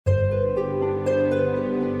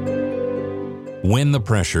When the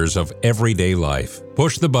pressures of everyday life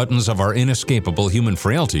push the buttons of our inescapable human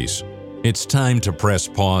frailties, it's time to press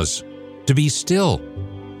pause, to be still,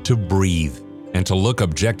 to breathe, and to look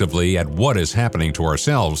objectively at what is happening to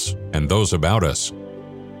ourselves and those about us.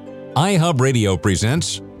 iHub Radio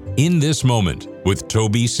presents In This Moment with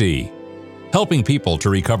Toby C, helping people to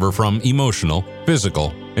recover from emotional,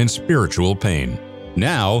 physical, and spiritual pain.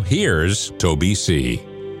 Now, here's Toby C.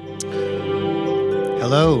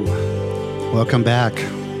 Hello. Welcome back.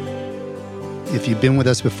 If you've been with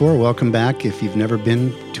us before, welcome back. If you've never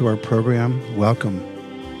been to our program, welcome.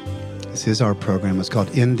 This is our program. It's called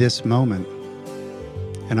In This Moment.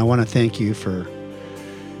 And I want to thank you for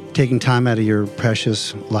taking time out of your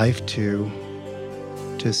precious life to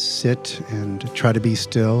sit and to try to be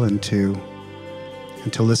still and to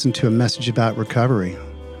listen to a message about recovery.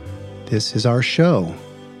 This is our show.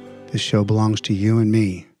 This show belongs to you and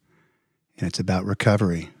me, and it's about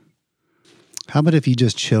recovery. How about if you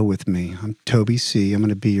just chill with me? I'm Toby C. I'm going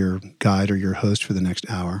to be your guide or your host for the next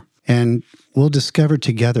hour. And we'll discover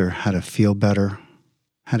together how to feel better,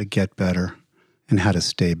 how to get better, and how to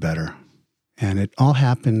stay better. And it all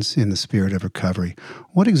happens in the spirit of recovery.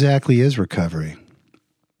 What exactly is recovery?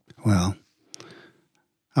 Well,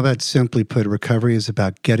 how about simply put, recovery is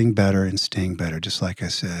about getting better and staying better, just like I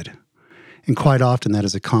said. And quite often that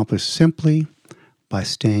is accomplished simply by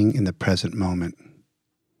staying in the present moment.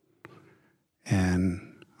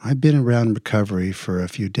 And I've been around recovery for a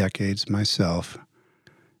few decades myself,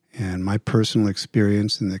 and my personal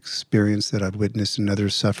experience and the experience that I've witnessed in other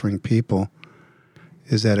suffering people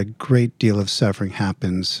is that a great deal of suffering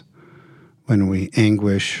happens when we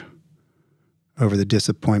anguish over the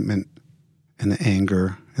disappointment and the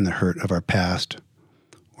anger and the hurt of our past,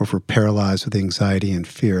 or if we're paralyzed with anxiety and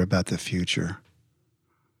fear about the future.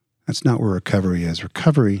 That's not where recovery is.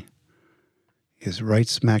 Recovery is right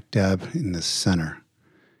smack dab in the center.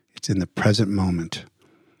 It's in the present moment.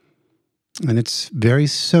 And it's very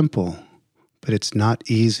simple, but it's not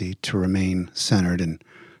easy to remain centered and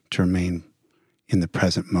to remain in the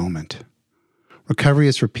present moment. Recovery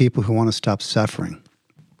is for people who want to stop suffering.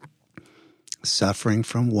 Suffering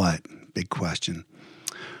from what? Big question.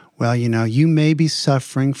 Well, you may be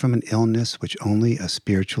suffering from an illness which only a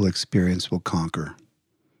spiritual experience will conquer.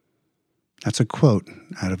 That's a quote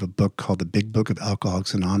out of a book called The Big Book of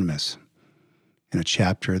Alcoholics Anonymous, in a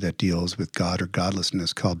chapter that deals with God or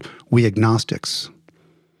godlessness called We Agnostics.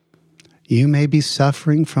 You may be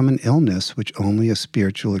suffering from an illness which only a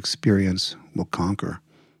spiritual experience will conquer.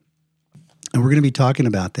 And we're going to be talking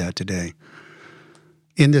about that today.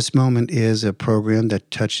 In This Moment is a program that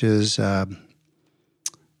touches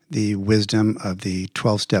the wisdom of the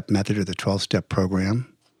 12-step method or the 12-step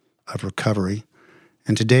program of recovery.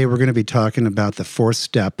 And today we're going to be talking about the fourth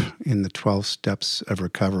step in the 12 steps of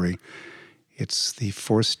recovery. It's the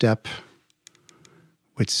fourth step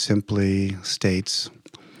which simply states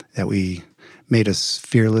that we made a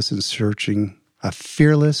fearless and searching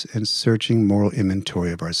moral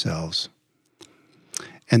inventory of ourselves.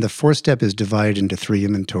 And the fourth step is divided into three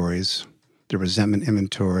inventories: the resentment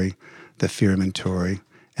inventory, the fear inventory,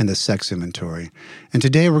 and the sex inventory. And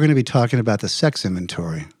today we're going to be talking about the sex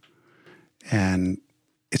inventory. And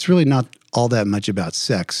it's really not all that much about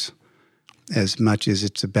sex as much as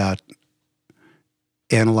it's about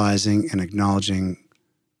analyzing and acknowledging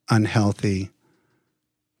unhealthy,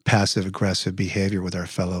 passive-aggressive behavior with our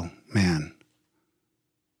fellow man.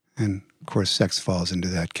 And, of course, sex falls into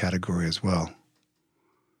that category as well.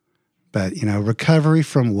 But, recovery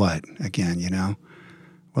from what, again, Well,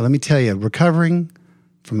 let me tell you, recovering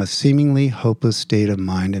from a seemingly hopeless state of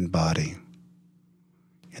mind and body.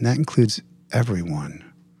 And that includes everyone.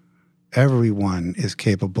 Everyone is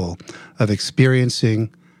capable of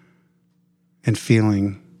experiencing and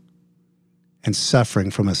feeling and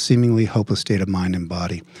suffering from a seemingly hopeless state of mind and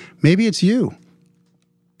body. Maybe it's you.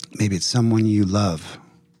 Maybe it's someone you love.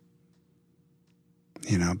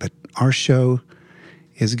 But our show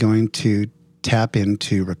is going to tap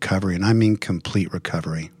into recovery, and I mean complete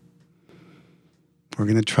recovery. We're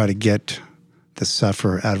going to try to get the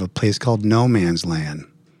sufferer out of a place called no man's land.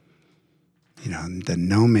 The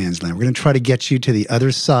no man's land. We're going to try to get you to the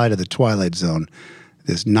other side of the twilight zone,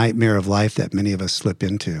 this nightmare of life that many of us slip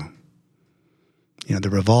into. The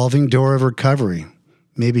revolving door of recovery.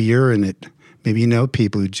 Maybe you're in it. Maybe you know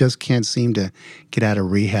people who just can't seem to get out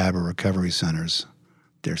of rehab or recovery centers.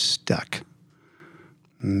 They're stuck.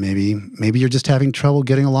 Maybe you're just having trouble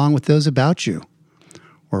getting along with those about you.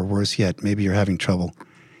 Or worse yet, maybe you're having trouble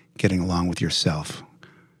getting along with yourself.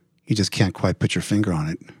 You just can't quite put your finger on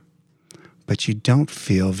it. But you don't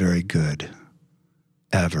feel very good,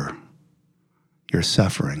 ever. You're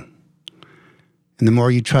suffering. And the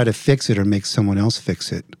more you try to fix it or make someone else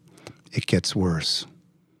fix it, it gets worse.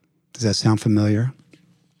 Does that sound familiar?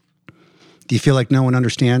 Do you feel like no one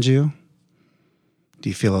understands you? Do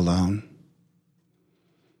you feel alone?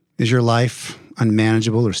 Is your life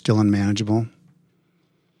unmanageable or still unmanageable?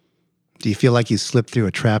 Do you feel like you slipped through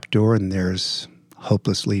a trap door and there's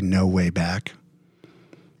hopelessly no way back?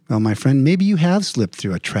 Well, my friend, maybe you have slipped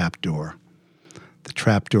through a trap door, the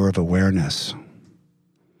trap door of awareness.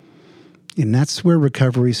 And that's where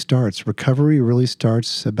recovery starts. Recovery really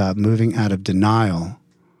starts about moving out of denial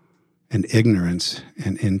and ignorance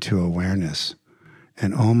and into awareness.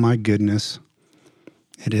 And oh my goodness,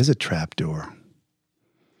 it is a trap door.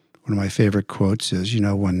 One of my favorite quotes is,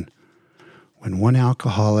 when one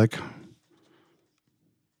alcoholic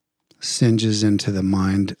singes into the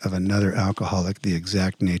mind of another alcoholic the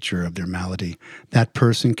exact nature of their malady, that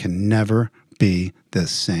person can never be the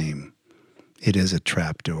same. It is a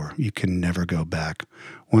trapdoor. You can never go back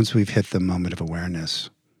once we've hit the moment of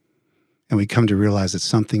awareness. And we come to realize that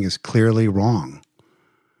something is clearly wrong.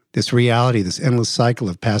 This reality, this endless cycle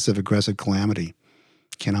of passive-aggressive calamity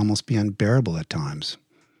can almost be unbearable at times.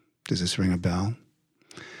 Does this ring a bell?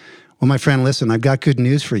 Well, my friend, listen, I've got good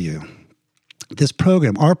news for you. This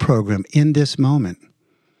program, our program, In This Moment,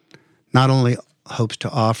 not only hopes to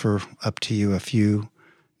offer up to you a few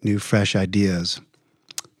new, fresh ideas,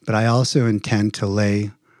 but I also intend to lay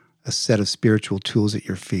a set of spiritual tools at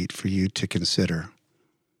your feet for you to consider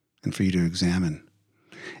and for you to examine.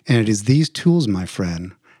 And it is these tools, my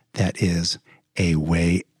friend, that is a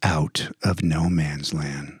way out of no man's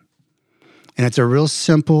land. And it's a real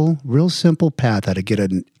simple path how to get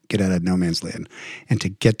out of no man's land and to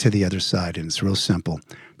get to the other side. And it's real simple.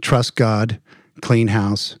 Trust God, clean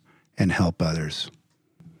house, and help others.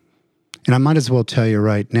 And I might as well tell you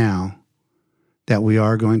right now that we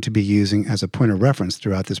are going to be using as a point of reference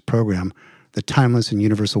throughout this program the timeless and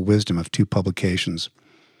universal wisdom of two publications.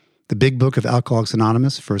 The Big Book of Alcoholics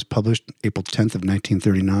Anonymous, first published April 10th of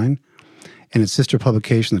 1939, and its sister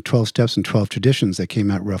publication, The 12 Steps and 12 Traditions, that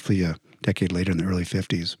came out roughly a decade later in the early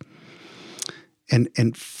 50s.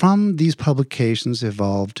 And from these publications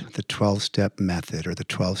evolved the 12-step method or the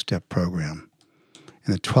 12-step program.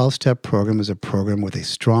 And the 12-step program is a program with a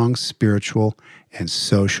strong spiritual and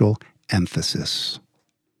social emphasis.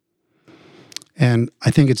 And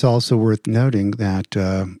I think it's also worth noting that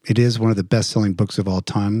it is one of the best-selling books of all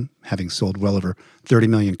time, having sold well over 30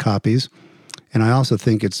 million copies. And I also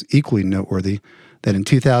think it's equally noteworthy that in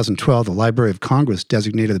 2012, the Library of Congress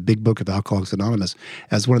designated the Big Book of Alcoholics Anonymous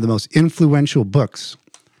as one of the most influential books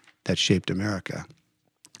that shaped America.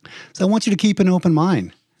 So I want you to keep an open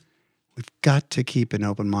mind. We've got to keep an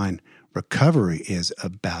open mind. Recovery is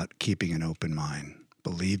about keeping an open mind.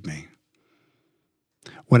 Believe me.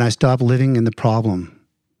 When I stopped living in the problem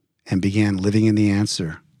and began living in the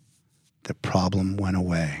answer, the problem went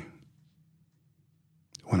away.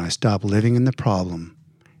 When I stopped living in the problem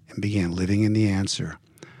and began living in the answer,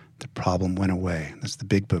 the problem went away. That's the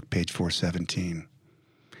Big Book, page 417.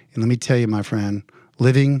 And let me tell you, my friend,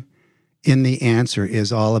 living in the answer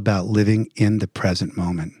is all about living in the present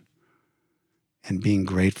moment and being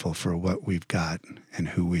grateful for what we've got and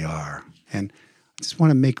who we are. And I just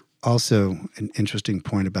want to make also an interesting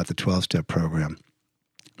point about the 12-step program.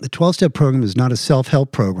 The 12-step program is not a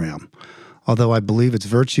self-help program, although I believe its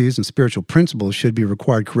virtues and spiritual principles should be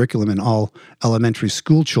required curriculum in all elementary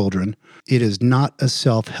school children. It is not a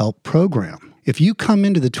self-help program. If you come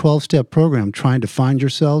into the 12-step program trying to find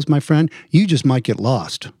yourselves, my friend, you just might get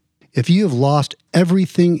lost. If you have lost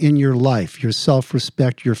everything in your life, your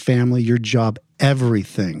self-respect, your family, your job,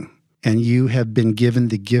 everything, and you have been given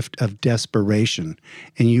the gift of desperation,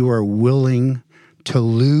 and you are willing to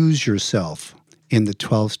lose yourself in the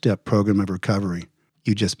 12-step program of recovery,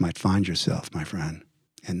 you just might find yourself, my friend.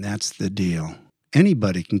 And that's the deal.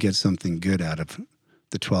 Anybody can get something good out of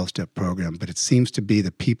the 12-step program, but it seems to be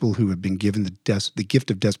the people who have been given the gift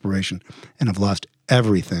of desperation and have lost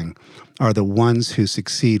everything are the ones who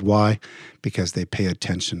succeed. Why? Because they pay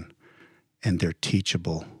attention and they're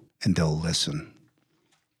teachable and they'll listen.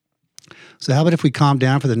 So how about if we calm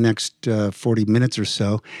down for the next 40 minutes or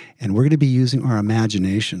so, and we're going to be using our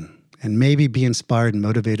imagination and maybe be inspired and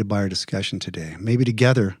motivated by our discussion today. Maybe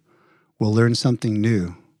together we'll learn something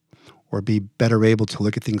new or be better able to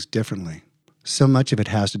look at things differently. So much of it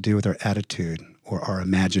has to do with our attitude or our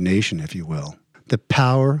imagination, if you will. The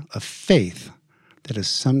power of faith that is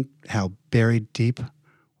somehow buried deep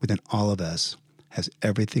within all of us has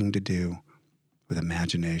everything to do with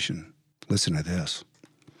imagination. Listen to this.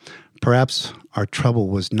 Perhaps our trouble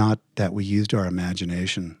was not that we used our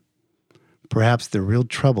imagination. Perhaps the real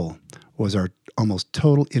trouble was our almost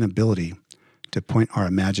total inability to point our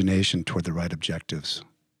imagination toward the right objectives.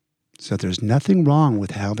 So there's nothing wrong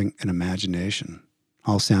with having an imagination.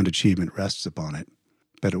 All sound achievement rests upon it.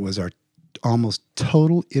 But it was our almost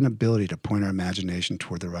total inability to point our imagination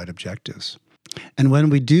toward the right objectives. And when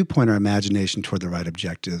we do point our imagination toward the right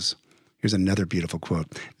objectives, here's another beautiful quote.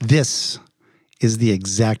 This is the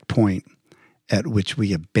exact point at which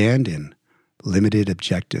we abandon limited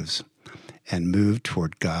objectives and move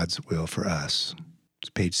toward God's will for us. It's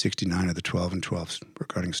page 69 of the 12 and 12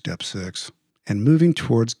 regarding step 6. And moving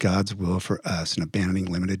towards God's will for us and abandoning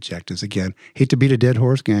limited objectives. Again, hate to beat a dead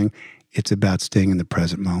horse, gang. It's about staying in the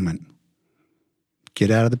present moment.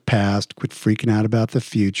 Get out of the past, quit freaking out about the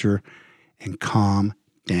future, and calm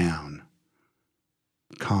down.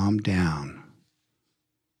 Calm down.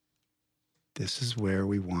 This is where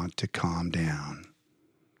we want to calm down.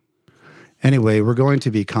 Anyway, we're going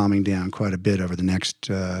to be calming down quite a bit over the next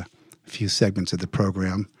few segments of the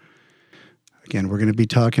program. Again, we're going to be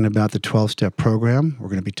talking about the 12-step program. We're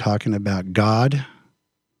going to be talking about God.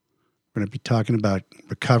 We're going to be talking about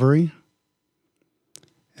recovery.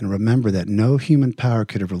 And remember that no human power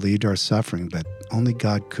could have relieved our suffering, but only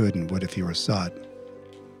God could and would if he were sought.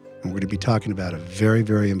 And we're going to be talking about a very,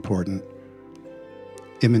 very important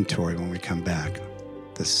inventory when we come back.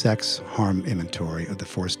 The sex harm inventory of the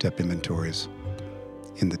 4-step inventories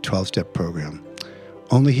in the 12-step program.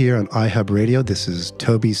 Only here on iHub Radio. This is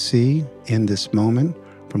Toby C. in this moment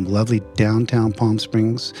from lovely downtown Palm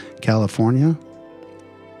Springs, California.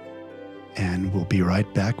 And we'll be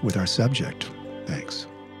right back with our subject. Thanks.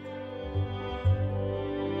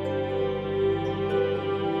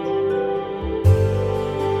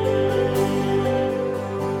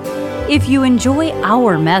 If you enjoy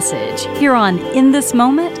our message here on In This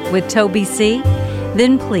Moment with Toby C.,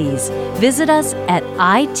 then please visit us at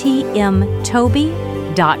itmtoby.com.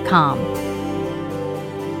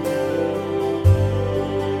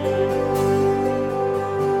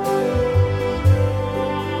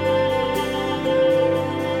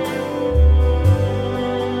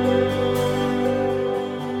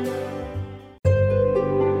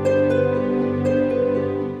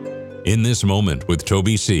 In This Moment with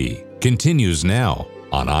Toby C. continues now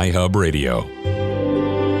on iHub Radio.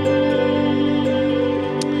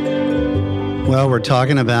 Well, we're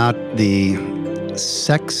talking about the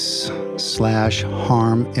sex/harm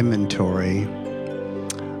inventory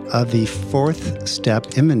of the 4th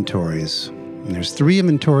step inventories. And there's 3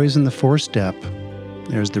 inventories in the 4th step.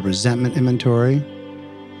 There's the resentment inventory.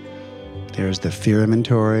 There's the fear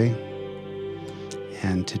inventory.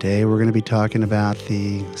 And today we're going to be talking about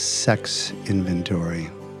the sex inventory.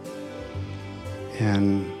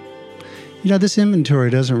 And, this inventory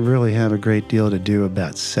doesn't really have a great deal to do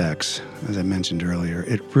about sex, as I mentioned earlier.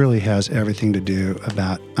 It really has everything to do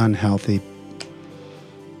about unhealthy,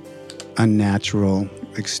 unnatural,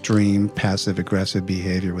 extreme, passive-aggressive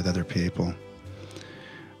behavior with other people,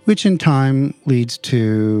 which in time leads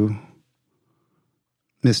to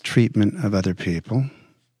mistreatment of other people,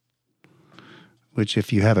 which,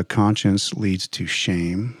 if you have a conscience, leads to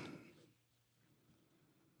shame.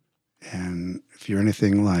 And if you're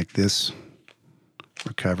anything like this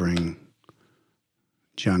recovering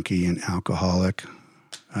junkie and alcoholic,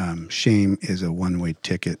 shame is a one-way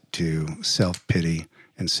ticket to self-pity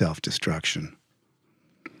and self-destruction.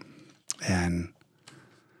 And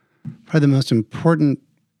probably the most important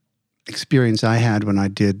experience I had when I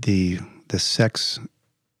did the sex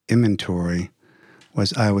inventory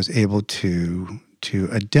was I was able to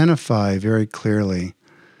identify very clearly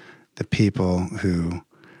the people who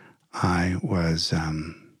I was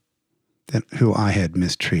who I had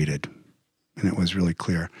mistreated, and it was really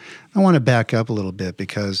clear. I want to back up a little bit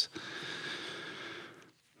because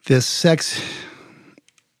this sex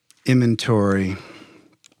inventory,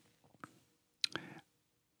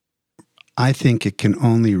 I think it can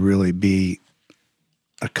only really be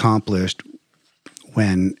accomplished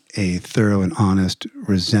when a thorough and honest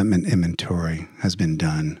resentment inventory has been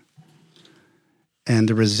done. And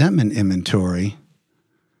the resentment inventory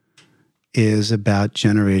is about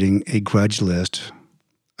generating a grudge list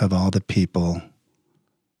of all the people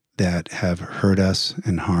that have hurt us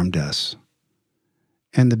and harmed us.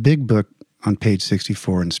 And the big book on page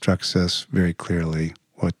 64 instructs us very clearly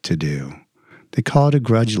what to do. They call it a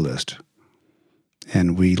grudge list.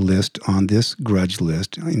 And we list on this grudge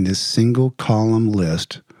list, in this single column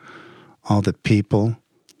list, all the people,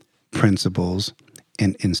 principles,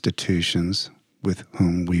 and institutions with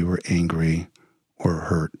whom we were angry or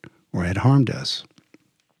hurt or had harmed us.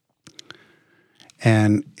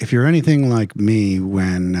 And if you're anything like me,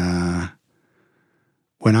 when I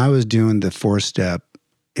was doing the 4-step,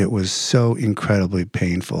 it was so incredibly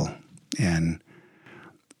painful. And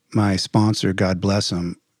my sponsor, God bless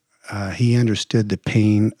him, he understood the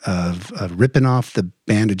pain of ripping off the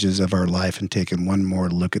bandages of our life and taking one more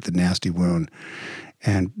look at the nasty wound.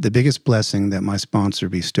 And the biggest blessing that my sponsor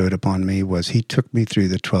bestowed upon me was he took me through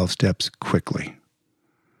the 12 steps quickly.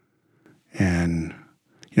 And,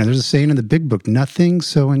 there's a saying in the big book, nothing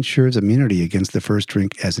so ensures immunity against the first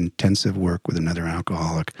drink as intensive work with another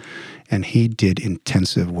alcoholic. And he did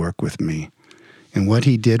intensive work with me. And what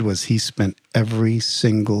he did was he spent every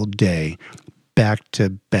single day back to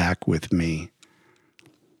back with me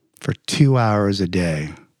for 2 hours a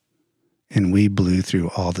day. And we blew through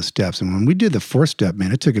all the steps. And when we did the 4th step,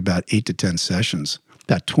 man, it took about 8 to 10 sessions,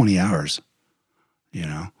 about 20 hours,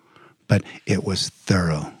 But it was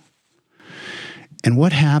thorough. And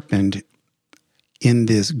what happened in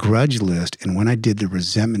this grudge list, and when I did the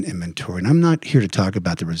resentment inventory, and I'm not here to talk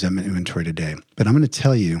about the resentment inventory today, but I'm going to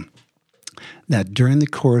tell you that during the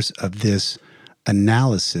course of this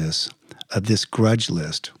analysis of this grudge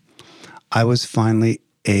list, I was finally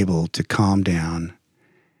able to calm down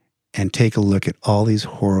and take a look at all these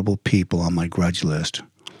horrible people on my grudge list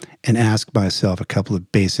and ask myself a couple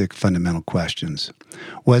of basic fundamental questions.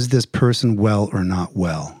 Was this person well or not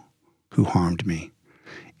well who harmed me?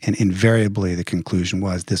 And invariably the conclusion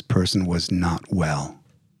was this person was not well.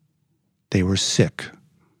 They were sick,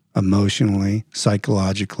 emotionally,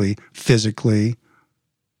 psychologically, physically,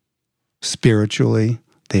 spiritually.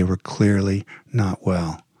 They were clearly not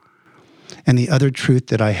well. And the other truth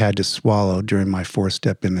that I had to swallow during my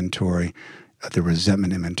 4-step inventory, the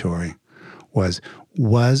resentment inventory, was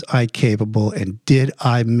I capable and did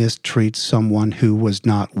I mistreat someone who was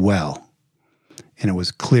not well? And it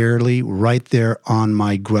was clearly right there on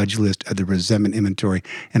my grudge list of the resentment inventory.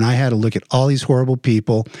 And I had to look at all these horrible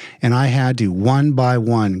people, and I had to one by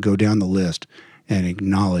one go down the list and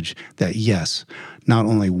acknowledge that, yes, not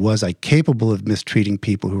only was I capable of mistreating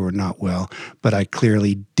people who were not well, but I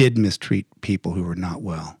clearly did mistreat people who were not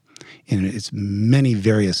well in its many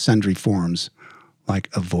various sundry forms, like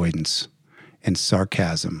avoidance and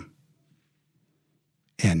sarcasm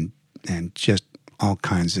and just all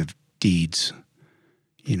kinds of deeds,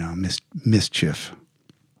 mischief,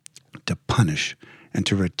 to punish and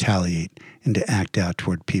to retaliate and to act out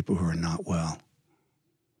toward people who are not well.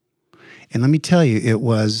 And let me tell you, it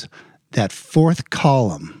was that 4th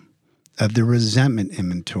column of the resentment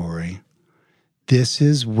inventory. This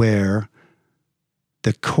is where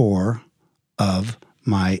the core of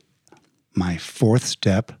my 4th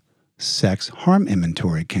step sex harm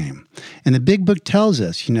inventory came. And the big book tells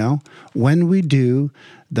us, when we do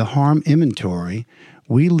the harm inventory,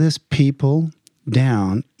 we list people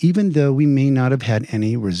down, even though we may not have had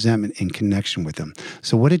any resentment in connection with them.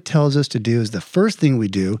 So what it tells us to do is the first thing we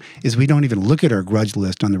do is we don't even look at our grudge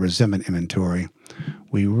list on the resentment inventory.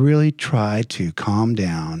 We really try to calm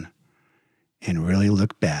down and really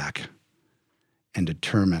look back and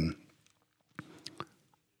determine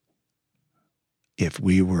if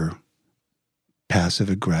we were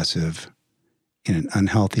passive-aggressive in an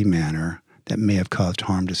unhealthy manner that may have caused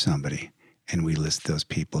harm to somebody, and we list those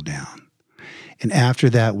people down. And after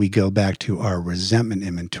that, we go back to our resentment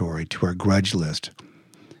inventory, to our grudge list,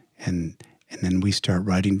 and then we start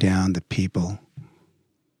writing down the people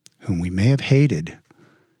whom we may have hated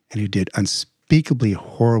and who did unspeakably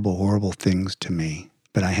horrible, horrible things to me.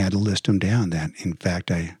 But I had to list them down that, in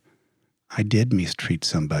fact, I did mistreat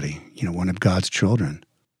somebody, one of God's children.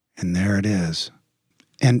 And there it is.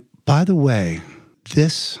 And by the way,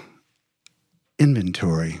 this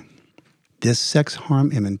inventory, this sex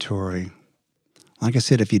harm inventory, like I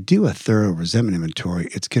said, if you do a thorough resentment inventory,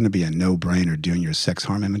 it's going to be a no-brainer doing your sex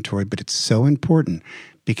harm inventory, but it's so important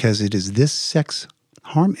because it is this sex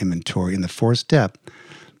harm inventory in the 4th step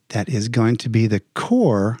that is going to be the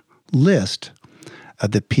core list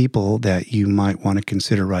of the people that you might want to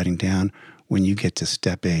consider writing down when you get to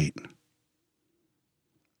step 8.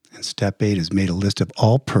 And step 8 is made a list of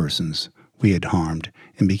all persons we had harmed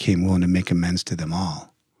and became willing to make amends to them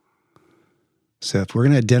all. So if we're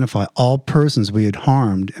going to identify all persons we had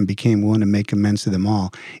harmed and became willing to make amends to them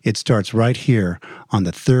all, it starts right here on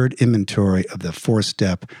the 3rd inventory of the 4th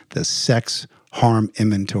step, the sex harm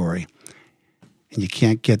inventory. And you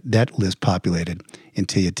can't get that list populated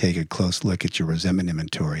until you take a close look at your resentment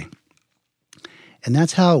inventory. And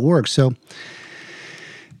that's how it works. So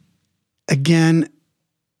again,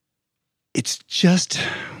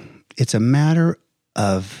 it's a matter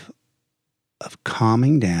of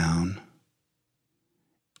calming down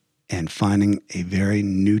and finding a very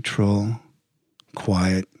neutral,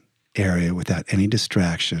 quiet area without any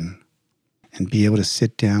distraction and be able to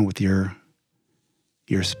sit down with your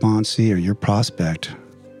sponsee or your prospect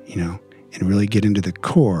and really get into the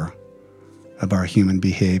core of our human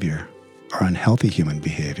behavior, our unhealthy human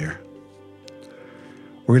behavior.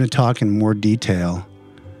 We're going to talk in more detail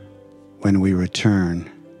when we return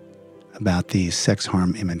about the sex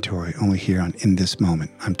harm inventory, only here on In This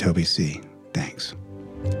Moment. I'm Toby C. Thanks.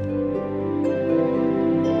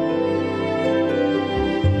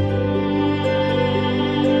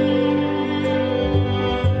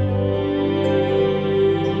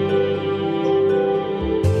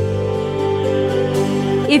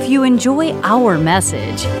 If you enjoy our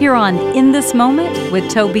message here on In This Moment with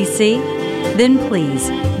Toby C., then please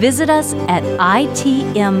visit us at itmtoby.com.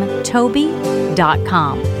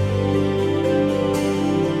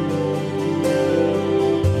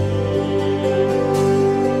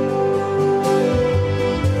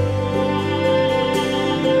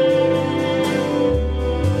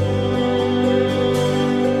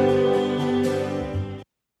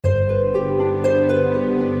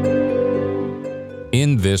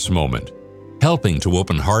 In This Moment, helping to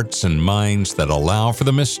open hearts and minds that allow for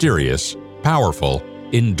the mysterious, powerful,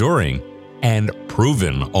 enduring, and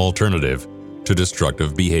proven alternative to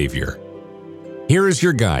destructive behavior. Here is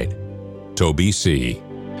your guide, Toby C.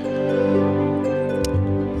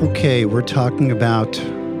 Okay, we're talking about,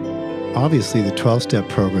 obviously, the 12-step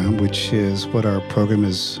program, which is what our program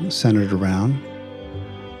is centered around.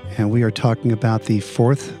 And we are talking about the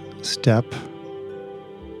 4th step.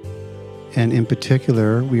 And in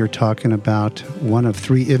particular, we are talking about one of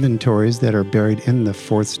 3 inventories that are buried in the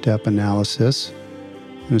 4th step analysis.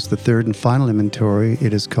 And it's the 3rd and final inventory.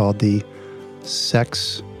 It is called the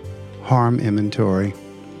sex harm inventory.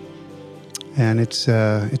 And it's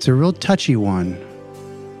a real touchy one,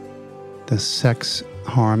 the sex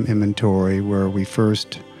harm inventory, where we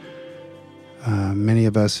first, many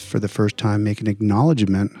of us for the first time, make an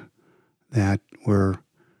acknowledgement that we're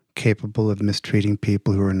capable of mistreating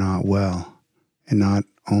people who are not well. And not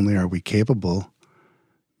only are we capable,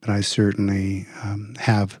 but I certainly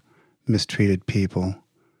have mistreated people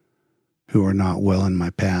who are not well in my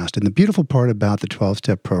past. And the beautiful part about the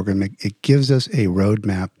 12-step program, it gives us a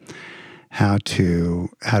roadmap how to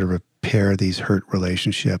repair these hurt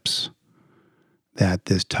relationships that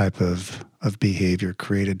this type of behavior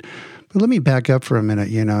created. But let me back up for a minute.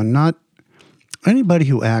 Not anybody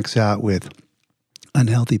who acts out with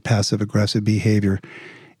unhealthy passive-aggressive behavior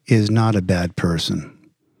is not a bad person.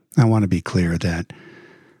 I want to be clear that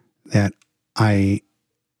I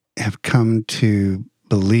have come to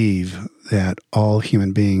believe that all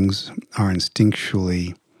human beings are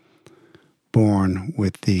instinctually born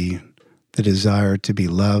with the desire to be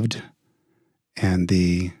loved and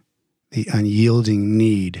the unyielding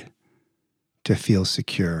need to feel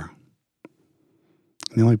secure.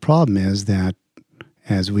 And the only problem is that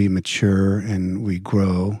as we mature and we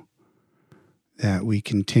grow, that we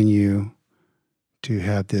continue to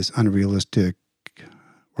have this unrealistic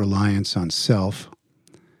reliance on self,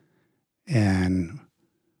 and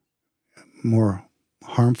more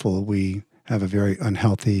harmful, we have a very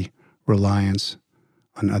unhealthy reliance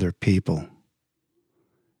on other people.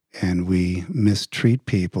 And we mistreat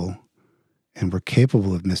people, and we're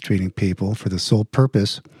capable of mistreating people for the sole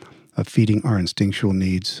purpose of feeding our instinctual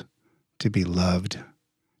needs to be loved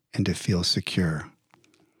and to feel secure.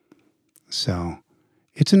 So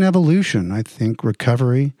it's an evolution. I think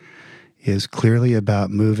recovery is clearly about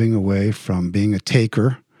moving away from being a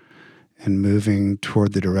taker and moving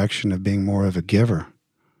toward the direction of being more of a giver,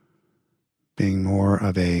 being more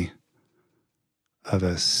of a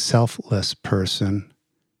selfless person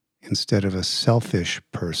instead of a selfish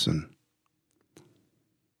person.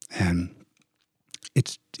 And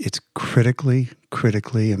it's critically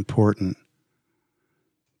important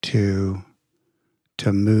to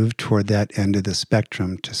move toward that end of the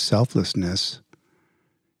spectrum, to selflessness,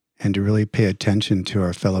 and to really pay attention to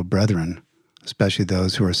our fellow brethren, especially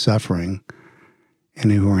those who are suffering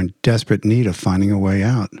and who are in desperate need of finding a way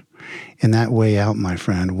out. And that way out, my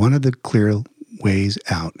friend, one of the clear ways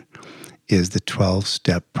out is the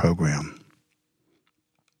 12-step program.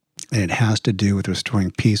 And it has to do with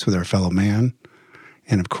restoring peace with our fellow man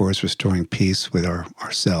and, of course, restoring peace with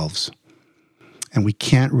ourselves. And we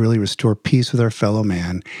can't really restore peace with our fellow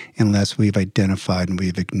man unless we've identified and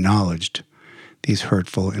we've acknowledged these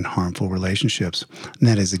hurtful and harmful relationships. And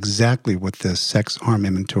that is exactly what the sex harm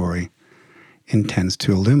inventory intends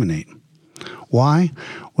to illuminate. Why?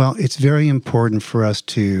 Well, it's very important for us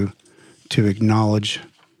to acknowledge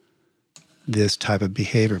this type of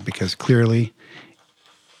behavior, because clearly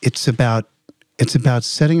it's about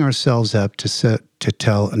setting ourselves up to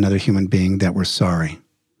tell another human being that we're sorry.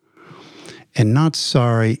 And not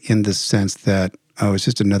sorry in the sense that, it's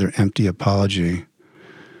just another empty apology,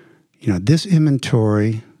 This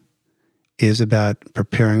inventory is about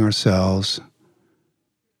preparing ourselves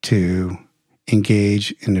to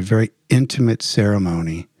engage in a very intimate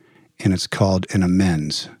ceremony, and it's called an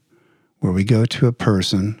amends, where we go to a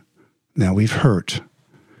person that we've hurt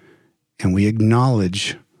and we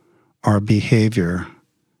acknowledge our behavior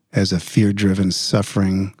as a fear-driven,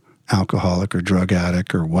 suffering alcoholic or drug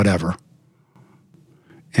addict or whatever.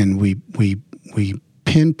 And we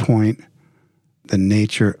pinpoint the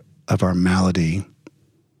nature of our malady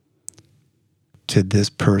to this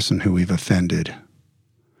person who we've offended.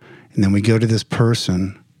 And then we go to this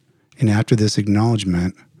person, and after this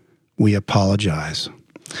acknowledgement, we apologize.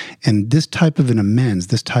 And this type of an amends,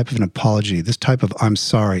 this type of an apology, this type of I'm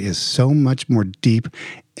sorry is so much more deep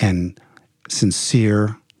and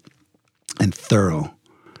sincere and thorough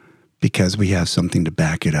because we have something to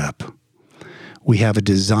back it up. We have a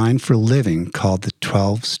design for living called the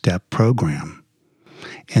 12-step program.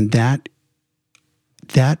 And that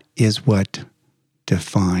is what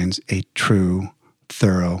defines a true,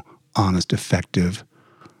 thorough, honest, effective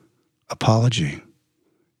apology,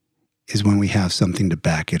 is when we have something to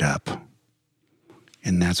back it up.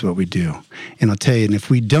 And that's what we do. And I'll tell you, and if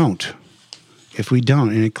we don't,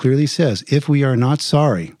 and it clearly says, if we are not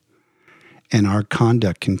sorry and our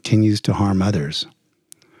conduct continues to harm others,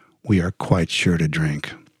 we are quite sure to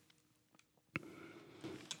drink.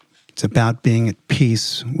 It's about being at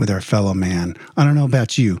peace with our fellow man. I don't know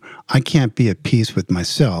about you. I can't be at peace with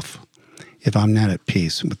myself if I'm not at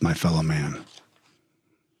peace with my fellow man.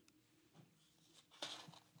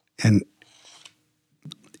 And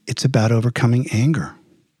it's about overcoming anger.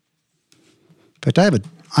 In fact,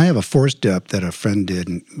 I have a 4-step that a friend did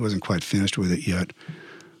and wasn't quite finished with it yet.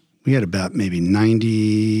 We had about maybe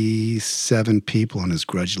 97 people on his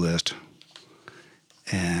grudge list.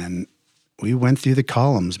 And we went through the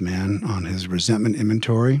columns, man, on his resentment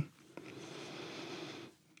inventory.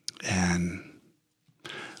 And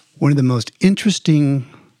one of the most interesting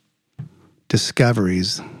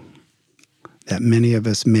discoveries that many of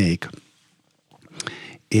us make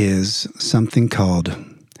is something called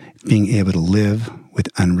being able to live with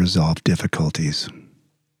unresolved difficulties.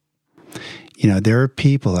 There are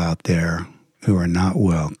people out there who are not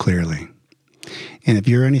well, clearly. And if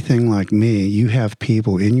you're anything like me, you have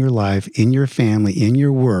people in your life, in your family, in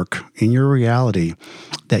your work, in your reality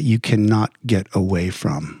that you cannot get away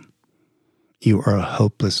from. You are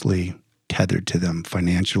hopelessly tethered to them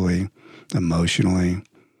financially, emotionally,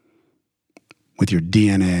 with your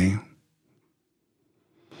DNA.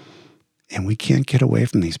 And we can't get away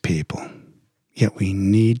from these people. Yet we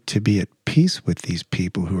need to be at peace with these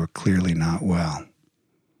people who are clearly not well,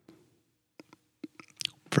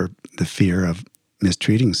 for the fear of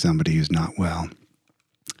mistreating somebody who's not well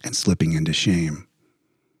and slipping into shame.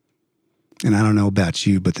 And I don't know about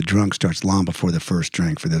you, but the drunk starts long before the first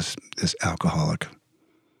drink for this alcoholic.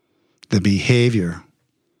 The behavior,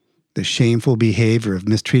 the shameful behavior of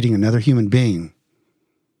mistreating another human being,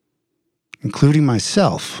 including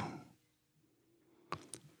myself,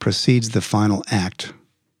 precedes the final act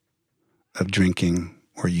of drinking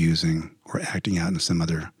or using or acting out in some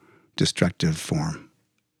other destructive form.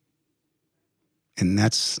 And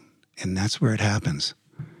that's where it happens.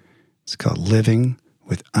 It's called living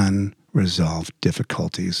with unresolved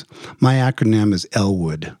difficulties. My acronym is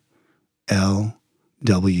LWOOD.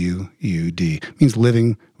 LWUD. It means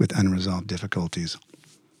living with unresolved difficulties.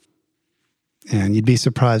 And you'd be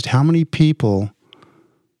surprised how many people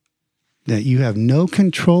that you have no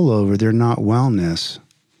control over their not wellness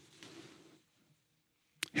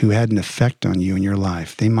who had an effect on you in your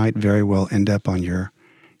life. They might very well end up on your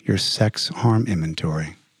sex harm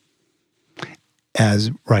inventory,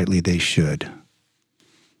 as rightly they should.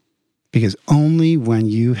 Because only when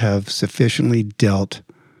you have sufficiently dealt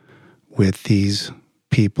with these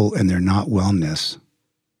people and their not wellness,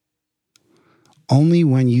 only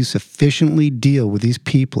when you sufficiently deal with these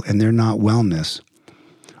people and their not wellness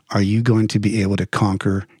are you going to be able to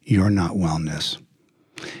conquer your not wellness.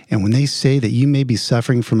 And when they say that you may be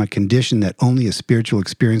suffering from a condition that only a spiritual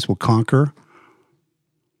experience will conquer,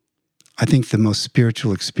 I think the most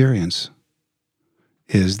spiritual experience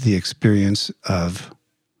is the experience of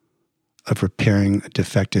repairing a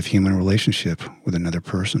defective human relationship with another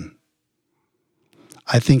person.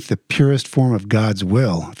 I think the purest form of God's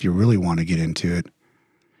will, if you really want to get into it,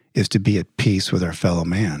 is to be at peace with our fellow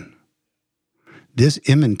man. This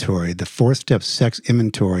inventory, the 4-step sex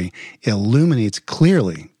inventory, illuminates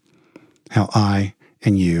clearly how I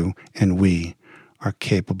and you and we are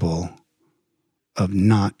capable of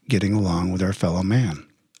not getting along with our fellow man.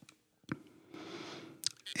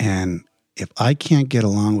 And if I can't get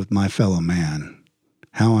along with my fellow man,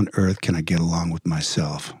 How on earth can I get along with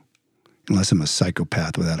myself? Unless I'm a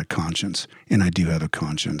psychopath without a conscience, and I do have a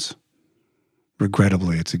conscience.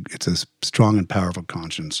 Regrettably, it's a strong and powerful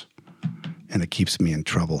conscience, and it keeps me in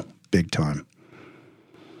trouble big time.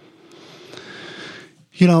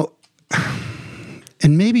 You know,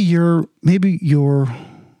 and maybe you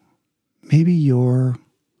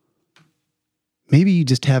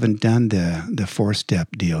just haven't done the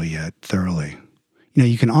 4-step deal yet thoroughly. You know,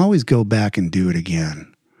 you can always go back and do it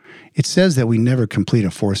again. It says that we never complete a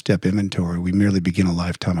 4-step inventory. We merely begin a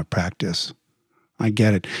lifetime of practice. I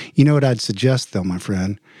get it. You know what I'd suggest, though, my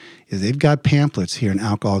friend, is they've got pamphlets here in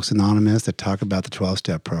Alcoholics Anonymous that talk about the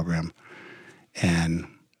 12-step program. And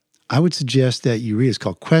I would suggest that you read. It's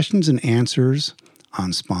called Questions and Answers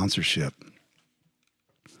on Sponsorship.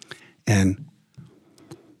 And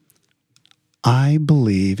I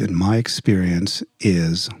believe, in my experience,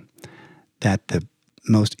 is that the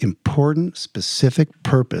most important specific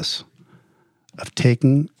purpose of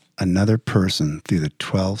taking another person through the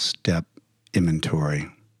 12-step inventory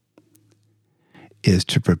is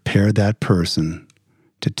to prepare that person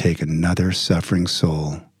to take another suffering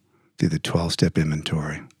soul through the 12-step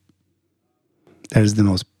inventory. That is the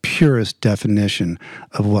most purest definition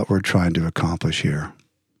of what we're trying to accomplish here.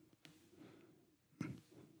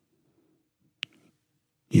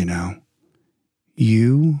 You know,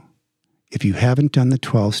 if you haven't done the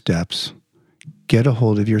 12 steps, get a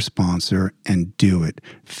hold of your sponsor and do it.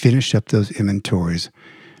 Finish up those inventories,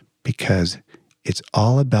 because it's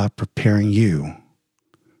all about preparing you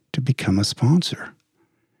to become a sponsor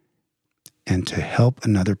and to help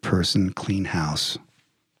another person clean house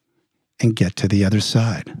and get to the other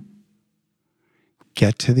side.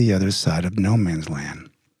 Get to the other side of no man's land.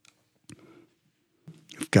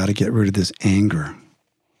 We've got to get rid of this anger.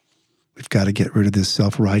 We've got to get rid of this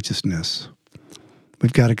self-righteousness.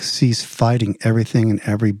 We've got to cease fighting everything and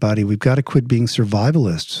everybody. We've got to quit being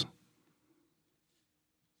survivalists.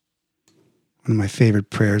 One of my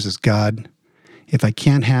favorite prayers is, God, if I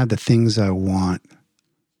can't have the things I want,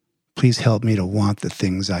 please help me to want the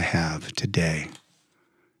things I have today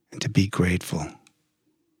and to be grateful.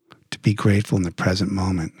 To be grateful in the present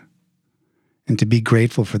moment. And to be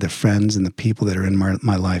grateful for the friends and the people that are in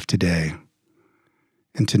my life today.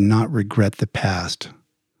 And to not regret the past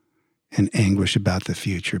and anguish about the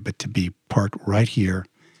future, but to be parked right here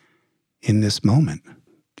in this moment,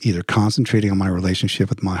 either concentrating on my relationship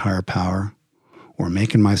with my higher power or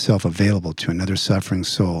making myself available to another suffering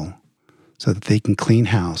soul so that they can clean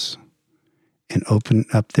house and open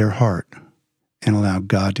up their heart and allow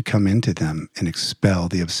God to come into them and expel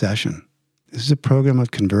the obsession. This is a program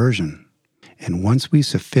of conversion. And once we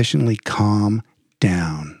sufficiently calm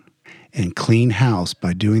down and clean house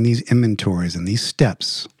by doing these inventories and these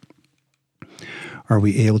steps, are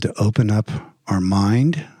we able to open up our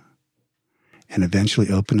mind and eventually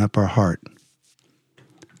open up our heart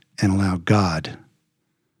and allow God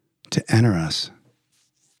to enter us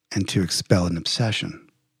and to expel an obsession.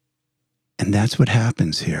 And that's what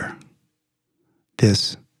happens here.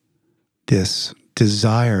 This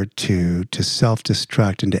desire to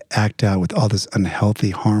self-destruct and to act out with all this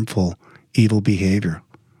unhealthy, harmful, evil behavior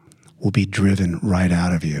will be driven right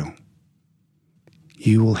out of you.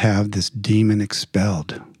 You will have this demon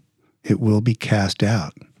expelled. It will be cast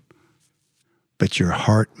out. But your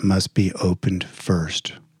heart must be opened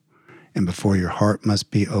first. And before your heart must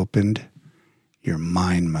be opened, your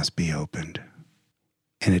mind must be opened.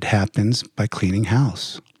 And it happens by cleaning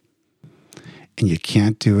house. And you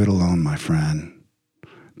can't do it alone, my friend.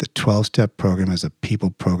 The 12-step program is a people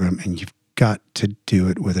program, and you've got to do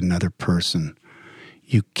it with another person.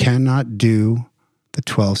 You cannot do the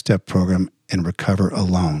 12-step program and recover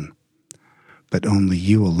alone. But only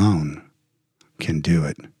you alone can do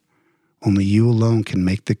it. Only you alone can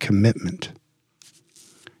make the commitment.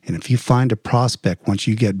 And if you find a prospect once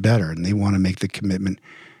you get better and they want to make the commitment,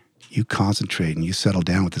 you concentrate and you settle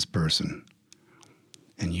down with this person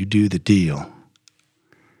and you do the deal.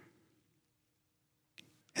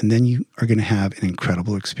 And then you are going to have an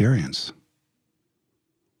incredible experience.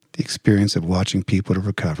 The experience of watching people to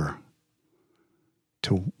recover.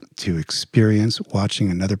 To experience watching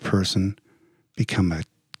another person become a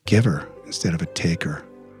giver instead of a taker.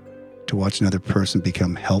 To watch another person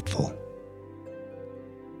become helpful.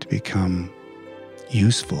 To become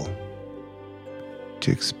useful.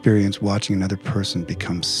 To experience watching another person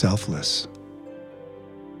become selfless.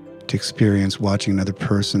 To experience watching another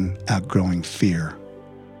person outgrowing fear.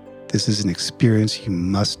 This is an experience you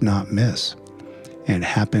must not miss. And it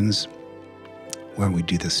happens when we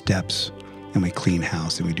do the steps and we clean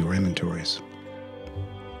house and we do our inventories.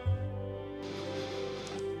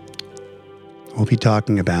 We'll be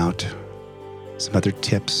talking about some other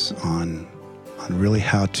tips on really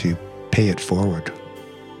how to pay it forward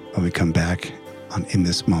when we come back on In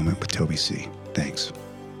This Moment with Toby C. Thanks.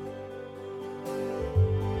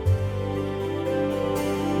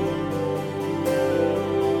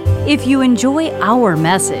 If you enjoy our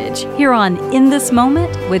message here on In This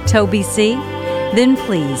Moment with Toby C., then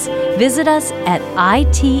please visit us at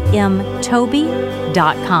itmtoby.com.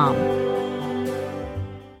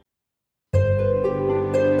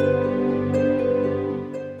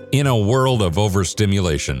 In a world of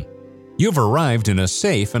overstimulation, you've arrived in a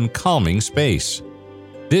safe and calming space.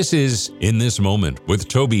 This is In This Moment with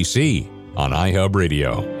Toby C. on iHub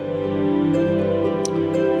Radio.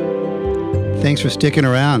 Thanks for sticking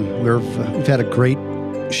around. We've had a great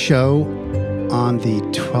show on the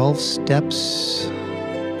 12 steps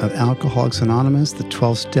of Alcoholics Anonymous, the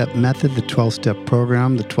 12-step method, the 12-step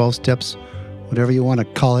program, the 12 steps, whatever you want to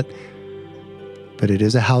call it. But it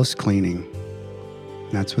is a house cleaning.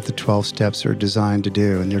 That's what the 12 steps are designed to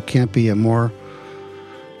do. And there can't be a more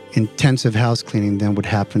intensive house cleaning than what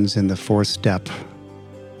happens in the 4th step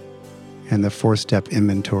and the 4-step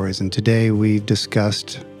inventories. And today we've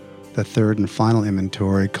discussed the 3rd and final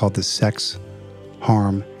inventory called the sex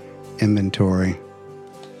harm inventory.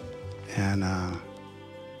 And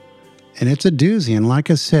it's a doozy. And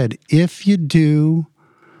like I said, if you do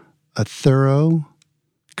a thorough,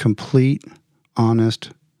 complete,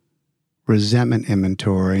 honest resentment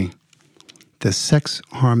inventory, the sex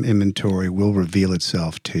harm inventory will reveal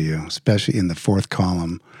itself to you, especially in the 4th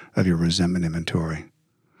column of your resentment inventory.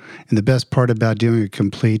 And the best part about doing a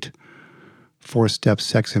complete 4-step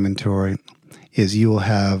sex inventory is you will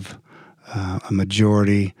have a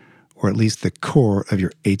majority, or at least the core of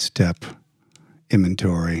your 8-step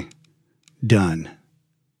inventory done.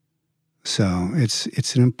 So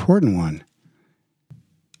it's an important one.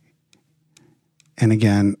 And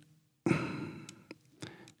again,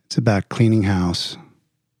 it's about cleaning house.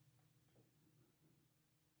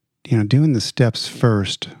 Doing the steps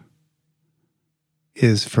first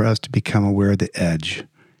is for us to become aware of the edge.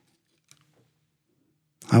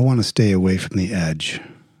 I want to stay away from the edge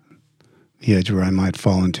where I might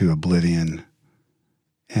fall into oblivion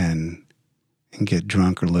and get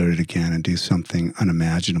drunk or loaded again and do something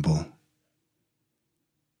unimaginable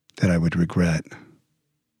that I would regret.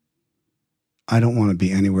 I don't want to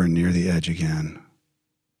be anywhere near the edge again.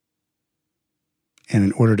 And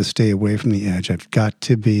in order to stay away from the edge, I've got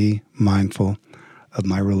to be mindful of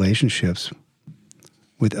my relationships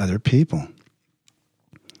with other people.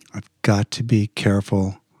 I've got to be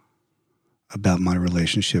careful about my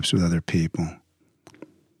relationships with other people.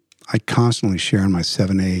 I constantly share in my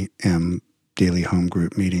 7 a.m. daily home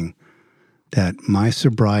group meeting that my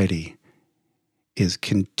sobriety is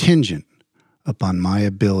contingent upon my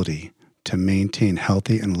ability to maintain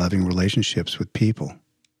healthy and loving relationships with people.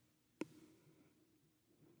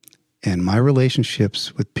 And my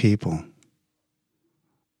relationships with people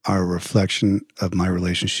are a reflection of my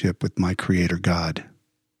relationship with my Creator God.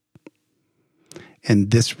 And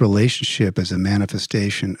this relationship is a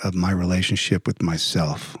manifestation of my relationship with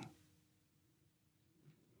myself.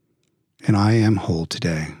 And I am whole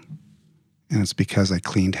today. And it's because I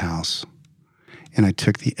cleaned house. And I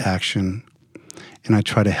took the action. And I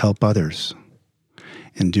try to help others.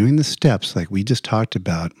 And doing the steps like we just talked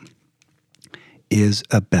about is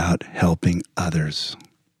about helping others.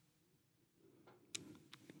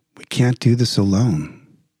 We can't do this alone.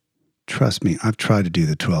 Trust me, I've tried to do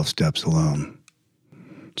the 12 steps alone.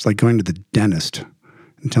 It's like going to the dentist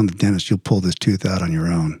and telling the dentist you'll pull this tooth out on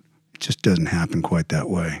your own. It just doesn't happen quite that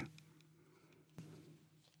way.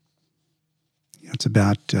 It's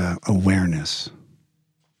about awareness.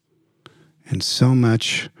 And so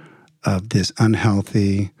much of this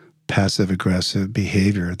unhealthy, passive-aggressive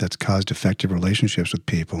behavior that's caused effective relationships with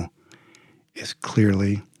people is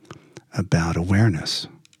clearly about awareness.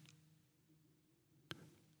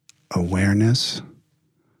 Awareness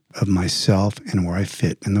of myself and where I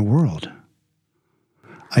fit in the world.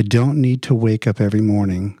 I don't need to wake up every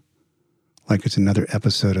morning like it's another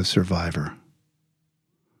episode of Survivor.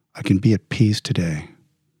 I can be at peace today.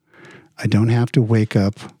 I don't have to wake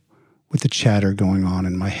up with the chatter going on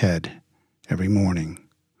in my head every morning.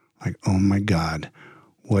 Like, oh my God,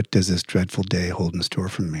 what does this dreadful day hold in store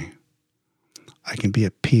for me? I can be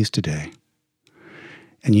at peace today.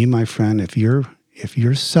 And you, my friend, if you're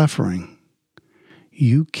suffering,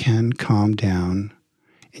 you can calm down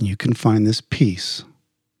and you can find this peace.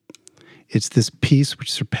 It's this peace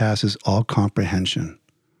which surpasses all comprehension.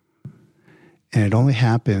 And it only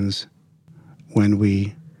happens when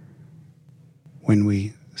we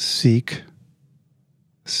seek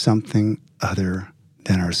something other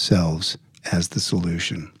than ourselves as the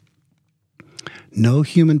solution. No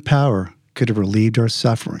human power could have relieved our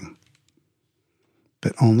suffering,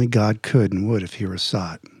 but only God could and would if he were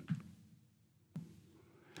sought.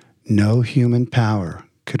 No human power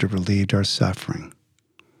could have relieved our suffering,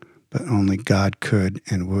 but only God could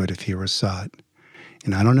and would if he were sought.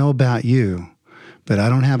 And I don't know about you, but I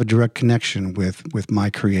don't have a direct connection with my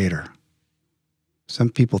Creator. Some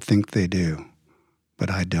people think they do, but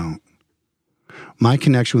I don't. My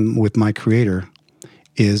connection with my Creator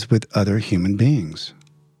is with other human beings.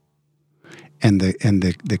 And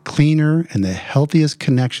the cleaner and the healthiest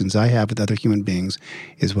connections I have with other human beings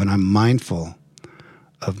is when I'm mindful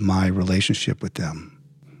of my relationship with them.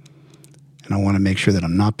 And I want to make sure that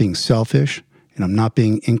I'm not being selfish, and I'm not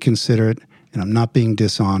being inconsiderate, and I'm not being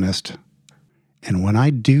dishonest. And when I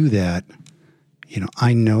do that,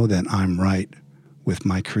 I know that I'm right with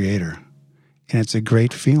my Creator. And it's a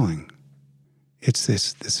great feeling. It's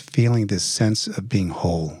this feeling, this sense of being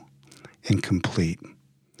whole and complete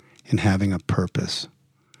and having a purpose.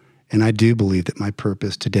 And I do believe that my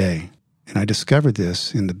purpose today, and I discovered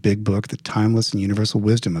this in the big book, The Timeless and Universal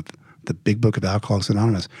Wisdom of the Big Book of Alcoholics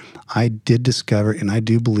Anonymous, I did discover, and I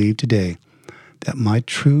do believe today, that my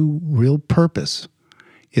true, real purpose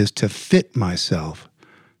is to fit myself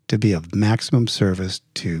to be of maximum service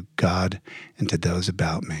to God and to those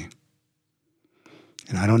about me.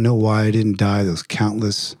 And I don't know why I didn't die those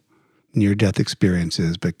countless near-death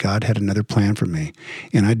experiences, but God had another plan for me.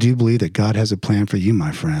 And I do believe that God has a plan for you,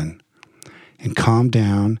 my friend. And calm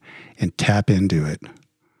down and tap into it,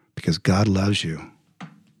 because God loves you.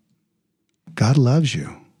 God loves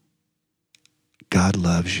you. God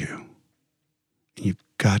loves you. You've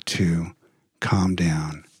got to calm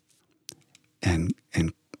down and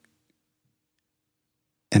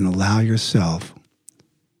allow yourself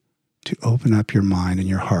to open up your mind and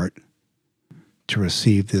your heart to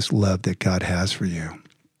receive this love that God has for you.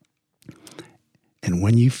 And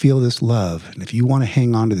when you feel this love, and if you want to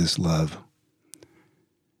hang on to this love,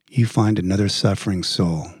 you find another suffering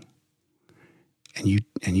soul, and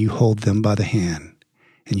you hold them by the hand,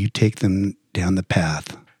 and you take them down the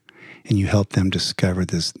path, and you help them discover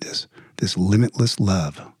this limitless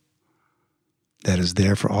love that is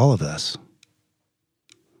there for all of us.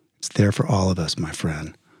 It's there for all of us, my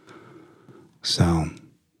friend. So,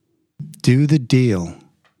 do the deal.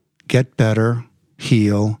 Get better,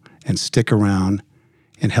 heal, and stick around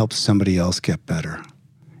and help somebody else get better.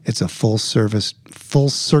 It's a full service, full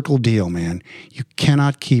circle deal, man. You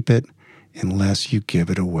cannot keep it unless you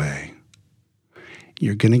give it away.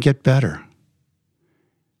 You're going to get better.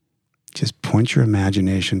 Just point your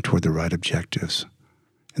imagination toward the right objectives,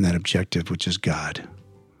 and that objective, which is God.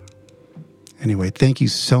 Anyway, thank you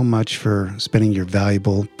so much for spending your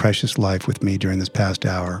valuable, precious life with me during this past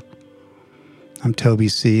hour. I'm Toby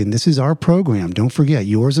C, and this is our program. Don't forget,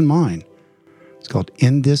 yours and mine. It's called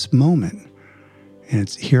In This Moment, and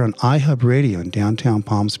it's here on iHub Radio in downtown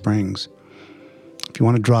Palm Springs. If you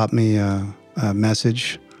want to drop me a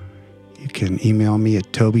message, you can email me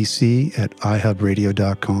at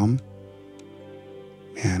tobyc@ihubradio.com,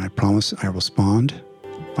 and I promise I will respond.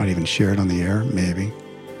 Might even share it on the air, maybe.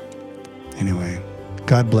 Anyway,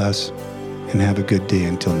 God bless, and have a good day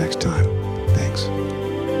until next time. Thanks.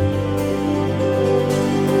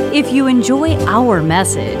 If you enjoy our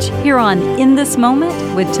message here on In This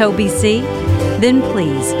Moment with Toby C, then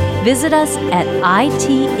please visit us at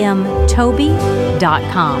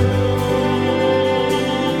itmtoby.com.